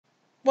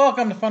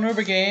Welcome to Fun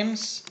Uber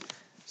Games.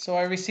 So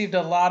I received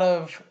a lot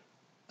of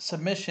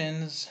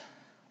submissions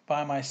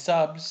by my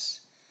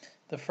subs.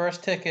 The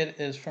first ticket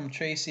is from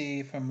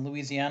Tracy from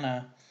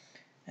Louisiana,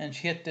 and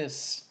she hit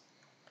this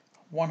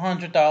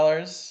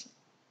 $100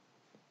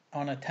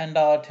 on a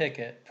 $10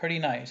 ticket. Pretty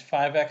nice.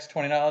 5x,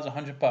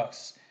 $20,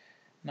 $100.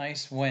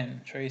 Nice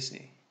win,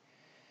 Tracy.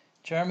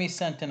 Jeremy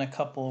sent in a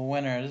couple of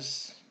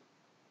winners.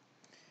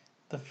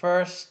 The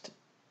first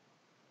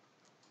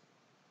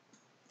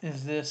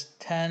is this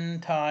 10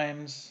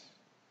 times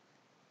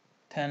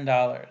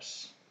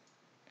 $10,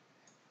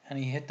 and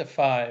he hit the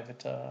 5.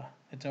 It's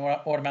an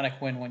automatic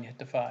win when you hit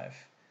the 5.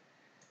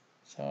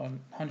 So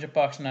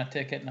 $100 on that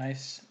ticket.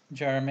 Nice,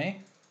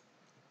 Jeremy.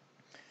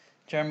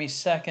 Jeremy's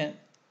second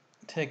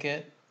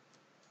ticket.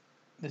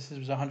 This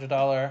was a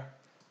 $100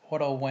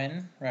 auto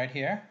win right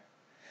here.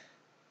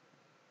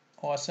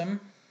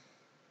 Awesome.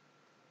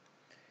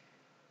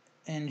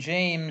 And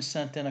James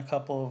sent in a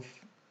couple of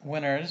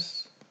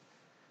winners.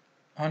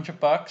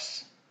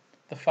 $100.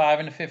 The 5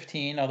 and the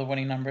 15 are the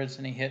winning numbers,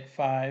 and he hit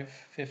 5,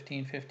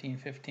 15, 15,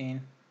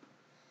 15.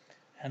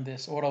 And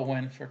this auto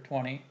win for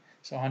 20,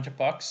 so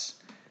 $100.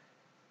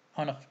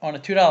 On a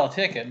 $2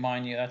 ticket,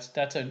 mind you,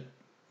 that's a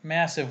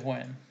massive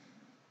win.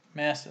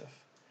 Massive.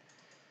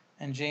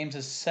 And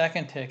James's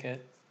second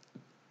ticket,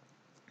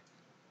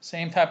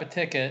 same type of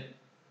ticket,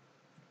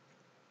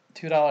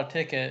 $2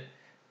 ticket,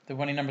 the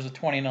winning numbers are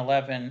 20 and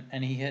 11,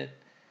 and he hit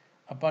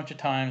a bunch of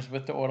times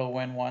with the auto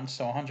win once,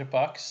 so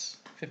 $100,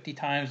 50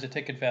 times the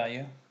ticket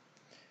value.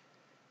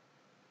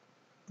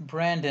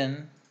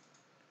 Brandon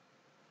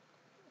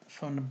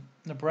from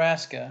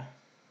Nebraska,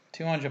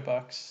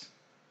 $200.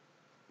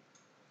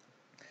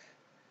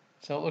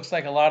 So it looks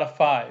like a lot of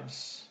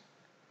 5s.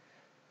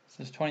 So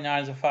there's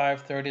 29 is a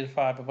 5, 30 is a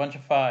 5, a bunch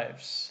of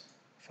 5s.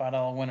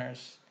 $5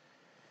 winners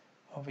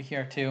over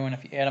here too, and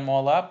if you add them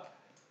all up,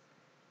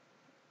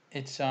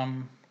 it's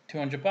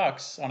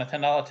 $200 on a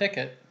 $10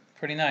 ticket.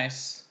 Pretty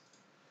nice.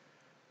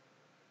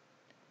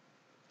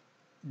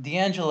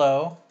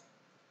 D'Angelo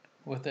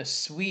with a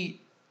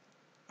sweet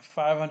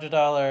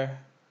 $500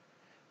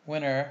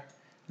 winner,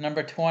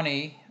 number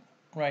 20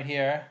 right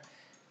here,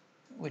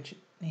 which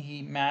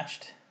he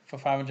matched for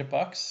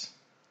 $500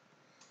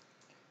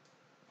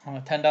 on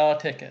a $10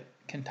 ticket,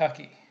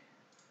 Kentucky.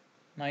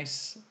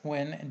 Nice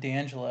win,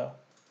 D'Angelo.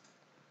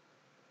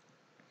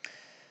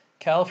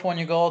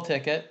 California Gold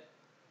ticket.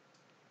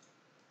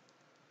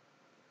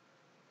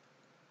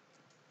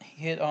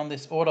 He hit on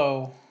this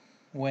auto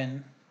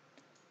win,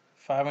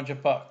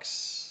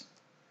 $500.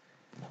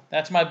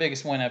 That's my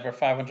biggest win ever,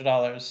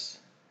 $500.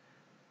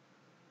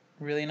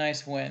 Really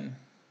nice win.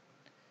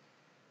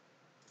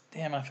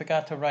 Damn, I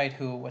forgot to write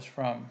who it was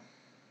from.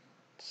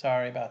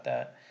 Sorry about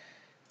that.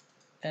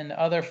 And the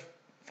other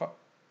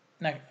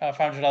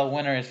 $500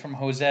 winner is from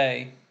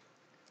Jose.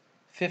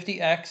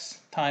 50x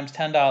times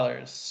 $10,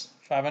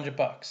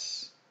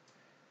 $500.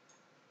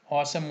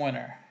 Awesome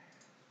winner.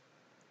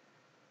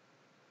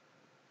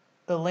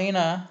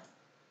 Elena,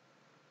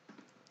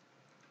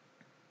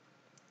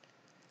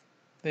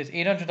 there's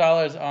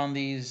 $800 on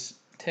these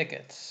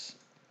tickets.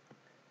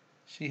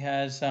 She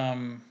has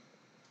a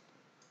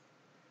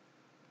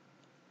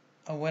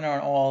winner on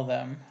all of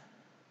them.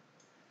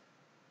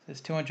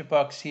 There's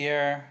 $200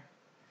 here.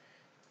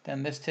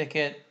 Then this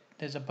ticket,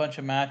 there's a bunch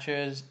of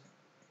matches.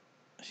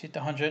 She hit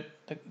the 100.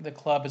 The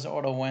club is an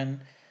auto win.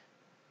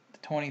 The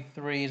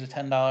 23 is a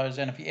 $10.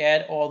 And if you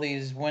add all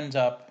these wins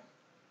up,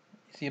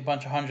 you see a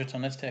bunch of hundreds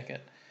on this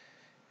ticket.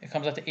 It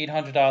comes out to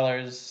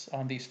 $800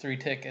 on these 3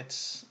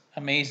 tickets.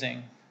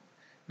 Amazing.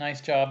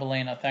 Nice job,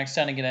 Elena. Thanks for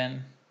sending it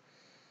in.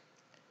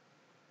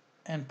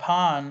 And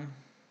Pan,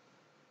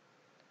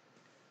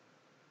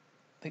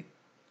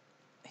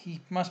 he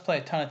must play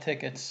a ton of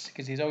tickets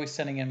because he's always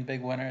sending in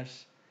big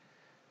winners.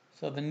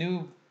 So the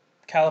new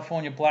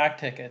California Black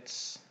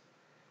tickets,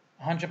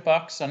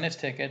 $100 on this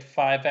ticket,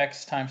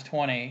 5x times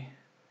 20.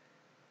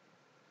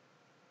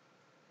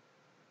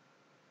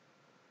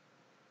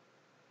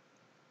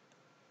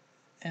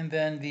 And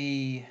then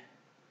the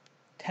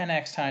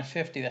 10x times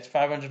 50, that's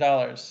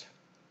 $500.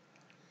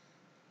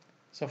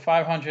 So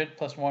 500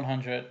 plus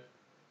 100,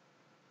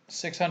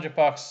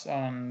 $600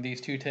 on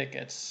these 2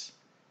 tickets.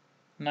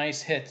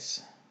 Nice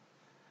hits,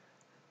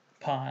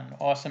 Pon.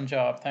 Awesome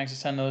job. Thanks for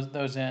sending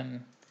those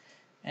in.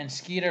 And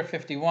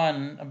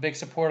Skeeter51, a big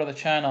supporter of the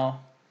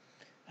channel.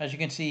 As you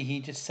can see, he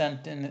just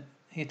sent in,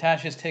 he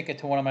attached his ticket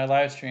to one of my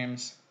live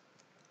streams.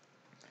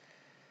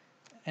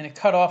 And it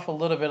cut off a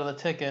little bit of the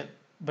ticket,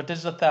 but this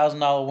is a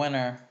 $1,000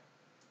 winner.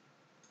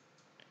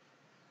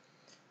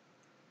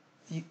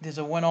 There's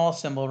a win all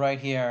symbol right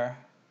here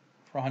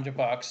for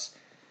 $100.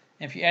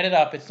 And if you add it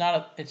up,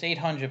 it's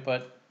 800,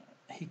 but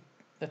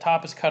the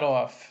top is cut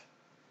off.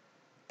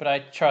 But I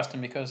trust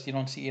him because you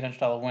don't see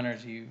 $800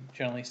 winners. You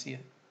generally see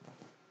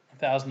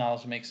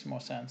 $1,000 makes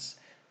more sense.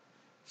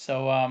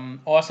 So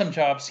awesome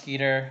job,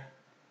 Skeeter,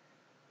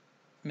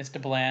 Mr.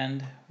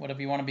 Bland,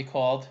 whatever you want to be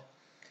called.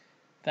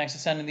 Thanks for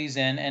sending these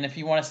in. And if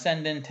you want to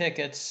send in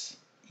tickets,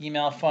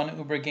 email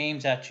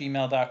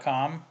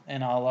funubergames@gmail.com,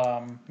 and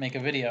I'll make a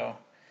video.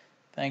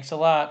 Thanks a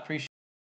lot. Appreciate